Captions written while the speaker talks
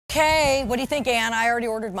Okay, what do you think, Ann? I already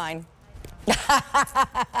ordered mine.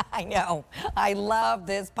 I know. I love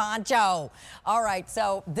this poncho. All right,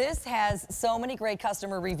 so this has so many great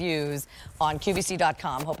customer reviews on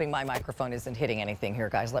QVC.com. Hoping my microphone isn't hitting anything here,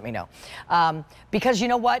 guys. Let me know. Because you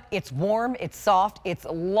know what? It's warm, it's soft, it's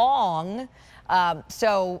long.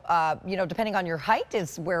 You know, depending on your height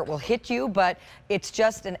is where it will hit you, but it's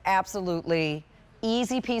just an absolutely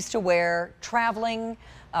easy piece to wear, traveling,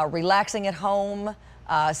 relaxing at home,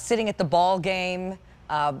 sitting at the ball game,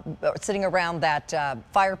 sitting around that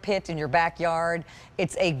fire pit in your backyard.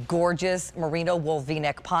 It's a gorgeous merino wool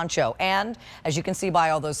V-neck poncho. And as you can see by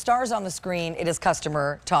all those stars on the screen, it is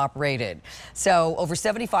customer top rated. So over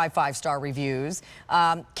 75 five-star reviews.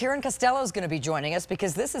 Kieran Costello is going to be joining us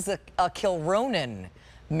because this is a Kilronan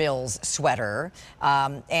Mills sweater,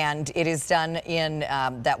 and it is done in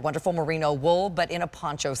that wonderful merino wool, but in a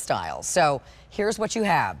poncho style. So here's what you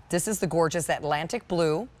have. This is the gorgeous Atlantic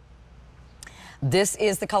blue. This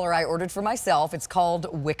is the color I ordered for myself. It's called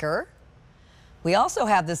Wicker. We also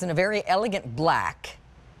have this in a very elegant black.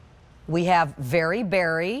 We have Very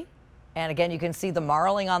Berry, and again, you can see the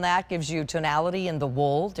marling on that gives you tonality in the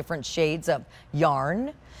wool, different shades of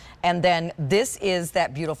yarn. And then this is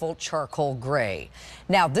that beautiful charcoal gray.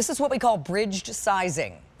 Now, this is what we call bridged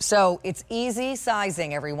sizing. So it's easy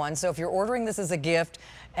sizing, everyone. So if you're ordering this as a gift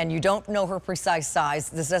and you don't know her precise size,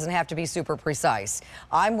 this doesn't have to be super precise.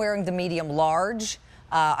 I'm wearing the medium large.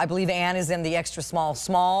 I believe Ann is in the extra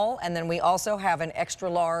small, and then we also have an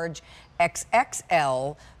extra large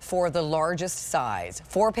XXL for the largest size.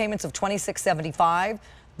 4 payments of $26.75.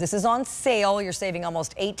 This is on sale. You're saving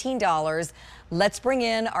almost $18. Let's bring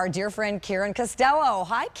in our dear friend Kieran Costello.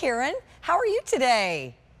 Hi, Kieran. How are you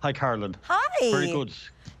today? Hi, Carolyn. Hi. Very good.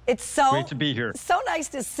 It's so great to be here. So nice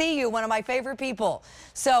to see you, one of my favorite people.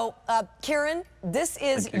 So, Kieran, this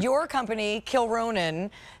is your company, Kilronan.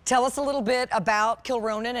 Tell us a little bit about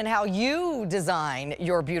Kilronan and how you design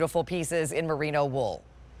your beautiful pieces in merino wool.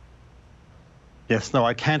 Yes, no,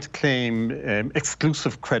 I can't claim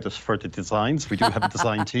exclusive credit for the designs. We do have a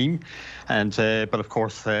design team, and but of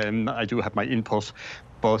course I do have my input.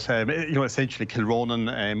 But you know, essentially,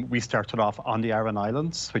 Kilronan, we started off on the Aran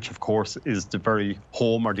Islands, which of course is the very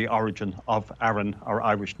home or the origin of Aran, or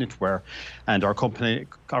Irish knitwear, and our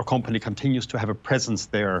company continues to have a presence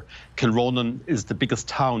there. Kilronan is the biggest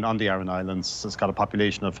town on the Aran Islands. It's got a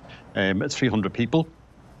population of 300 people.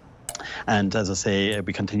 And as I say,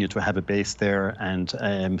 we continue to have a base there, and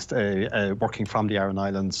working from the Aran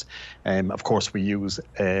Islands. Of course, we use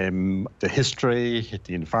the history,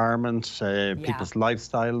 the environment, people's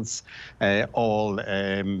lifestyles, all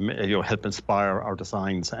you know, help inspire our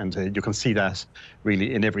designs. And you can see that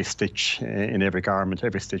really in every stitch, in every garment.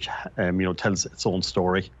 Every stitch, you know, tells its own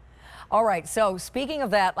story. All right, so speaking of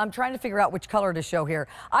that, I'm trying to figure out which color to show here.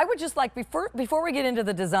 I would just like, before we get into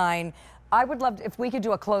the design, I would love if we could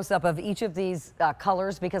do a close-up of each of these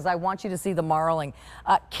colors, because I want you to see the marling.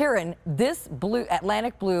 Kieran, this blue,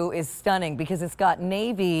 Atlantic blue, is stunning because it's got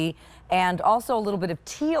navy and also a little bit of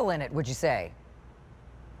teal in it, would you say?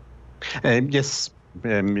 Yes.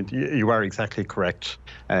 You are exactly correct.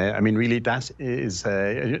 I mean, really, that is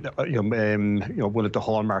you know, one of the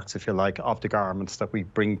hallmarks, if you like, of the garments that we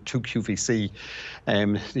bring to QVC.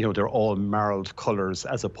 You know, they're all marled colours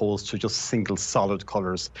as opposed to just single solid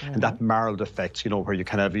colours. And that marled effect, you know, where you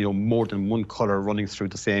can have, you know, more than one colour running through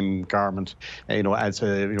the same garment, you know, adds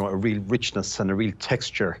a, you know, a real richness and a real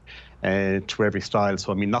texture to every style.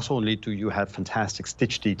 So I mean, not only do you have fantastic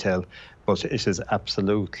stitch detail, but it is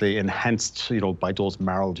absolutely enhanced, you know, by those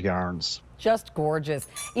marled yarns. Just gorgeous.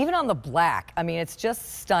 Even on the black, I mean, it's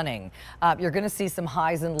just stunning. You're going to see some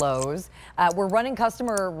highs and lows. We're running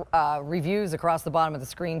customer reviews across the bottom of the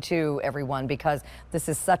screen too, everyone, because this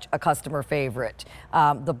is such a customer favorite.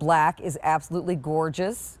 The black is absolutely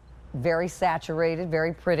gorgeous, very saturated,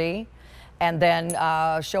 very pretty. And then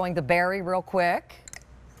showing the berry real quick.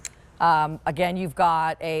 Again, you've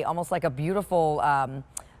got almost like a beautiful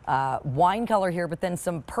wine color here, but then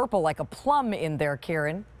some purple, like a plum in there,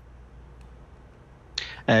 Kieran.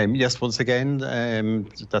 Yes, once again,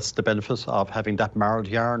 that's the benefit of having that marled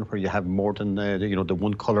yarn, where you have more than you know, the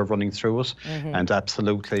one color running through it. And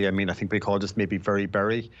absolutely, I mean, I think we call this maybe very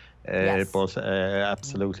berry, but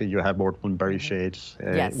absolutely, you have more than one berry shade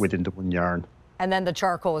within the one yarn. And then the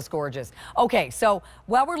charcoal is gorgeous. Okay, so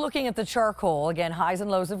while we're looking at the charcoal, again, highs and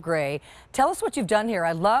lows of gray, tell us what you've done here.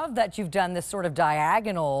 I love that you've done this sort of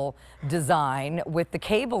diagonal design with the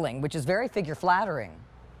cabling, which is very figure flattering.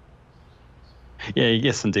 Yeah,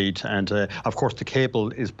 yes, indeed. And of course, the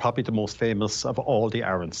cable is probably the most famous of all the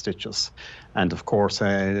aran stitches. And of course,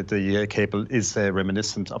 the cable is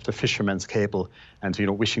reminiscent of the fisherman's cable and,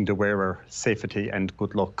 wishing the wearer safety and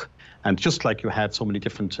good luck. And just like you have so many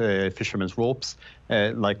different fishermen's ropes,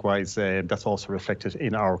 likewise, that's also reflected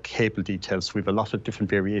in our cable details. We have a lot of different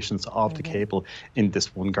variations of the cable in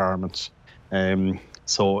this one garment. Yeah,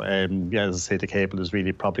 as I say, the cable is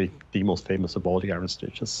really probably the most famous of all the aran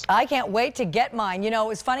stitches. I can't wait to get mine.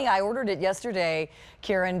 It's funny, I ordered it yesterday,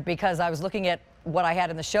 Kieran, because I was looking at what I had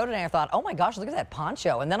in the show today. I thought, oh my gosh, look at that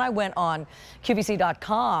poncho. And then I went on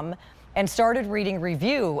QVC.com and started reading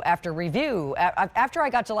review after review. After I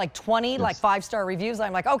got to like 20 like 5-star reviews,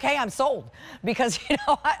 I'm like, okay, I'm sold. Because,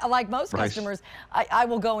 like most customers, I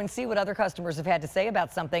will go and see what other customers have had to say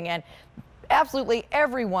about something. And absolutely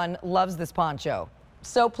everyone loves this poncho.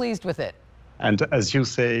 So pleased with it. And as you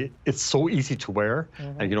say, it's so easy to wear.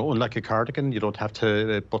 And, unlike a cardigan, you don't have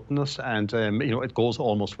to button it. And, it goes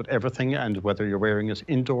almost with everything. And whether you're wearing it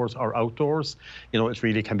indoors or outdoors, it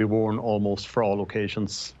really can be worn almost for all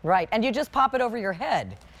occasions. Right. And you just pop it over your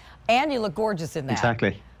head. And you look gorgeous in that.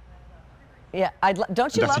 Exactly. Yeah.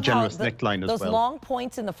 Don't you love a generous neckline as those well. long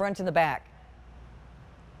points in the front and the back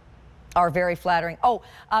are very flattering. Oh,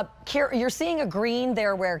 you're seeing a green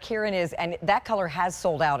there where Kieran is, and that color has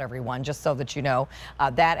sold out, everyone, just so that you know.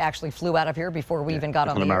 That actually flew out of here before we even got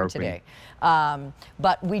on the air today.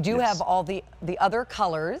 But we do have all the other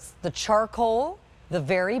colors, the charcoal, the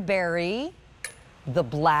very berry, the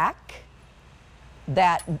black,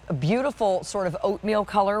 that beautiful sort of oatmeal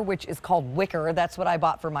color, which is called wicker. That's what I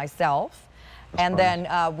bought for myself. And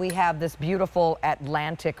then we have this beautiful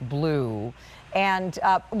Atlantic blue. And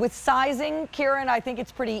with sizing, Kieran, I think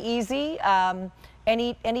it's pretty easy.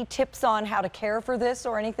 Any tips on how to care for this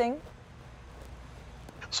or anything?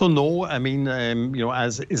 So no, I mean,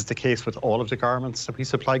 as is the case with all of the garments that we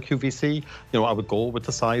supply QVC, I would go with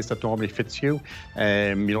the size that normally fits you.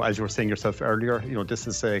 As you were saying yourself earlier, this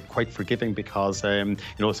is quite forgiving because,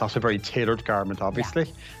 it's not a very tailored garment, obviously.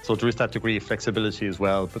 Yeah. So there is that degree of flexibility as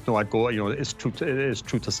well. But no, I'd go, it is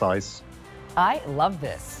true to size. I love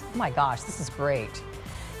this. Oh my gosh, this is great.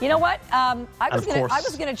 You know what? I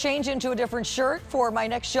was gonna change into a different shirt for my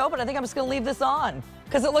next show, but I think I'm just gonna leave this on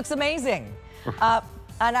because it looks amazing.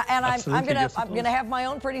 And I'm gonna have my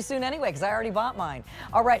own pretty soon anyway because I already bought mine.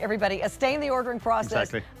 All right, everybody, stay in the ordering process.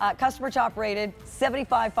 Exactly. Customer top rated,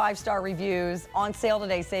 75 5-star reviews, on sale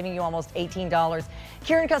today, saving you almost $18.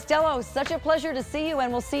 Kieran Costello, such a pleasure to see you,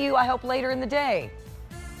 and we'll see you, I hope, later in the day.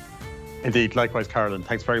 Indeed, likewise, Carolyn.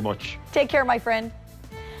 Thanks very much. Take care, my friend.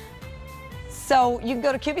 So you can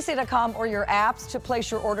go to QVC.com or your apps to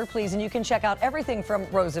place your order, please, and you can check out everything from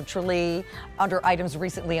Rose of Tralee under items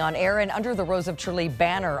recently on air and under the Rose of Tralee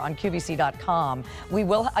banner on QVC.com. We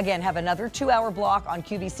will, again, have another 2-hour block on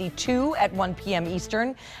QVC2 at 1 p.m.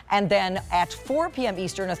 Eastern, and then at 4 p.m.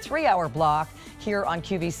 Eastern, a 3-hour block here on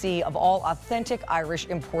QVC of all authentic Irish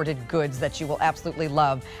imported goods that you will absolutely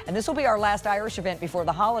love. And this will be our last Irish event before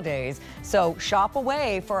the holidays, so shop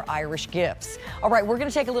away for Irish gifts. All right, we're going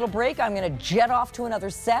to take a little break. I'm going to jet off to another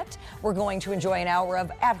set. We're going to enjoy an hour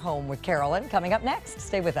of At Home with Carolyn coming up next.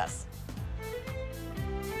 Stay with us.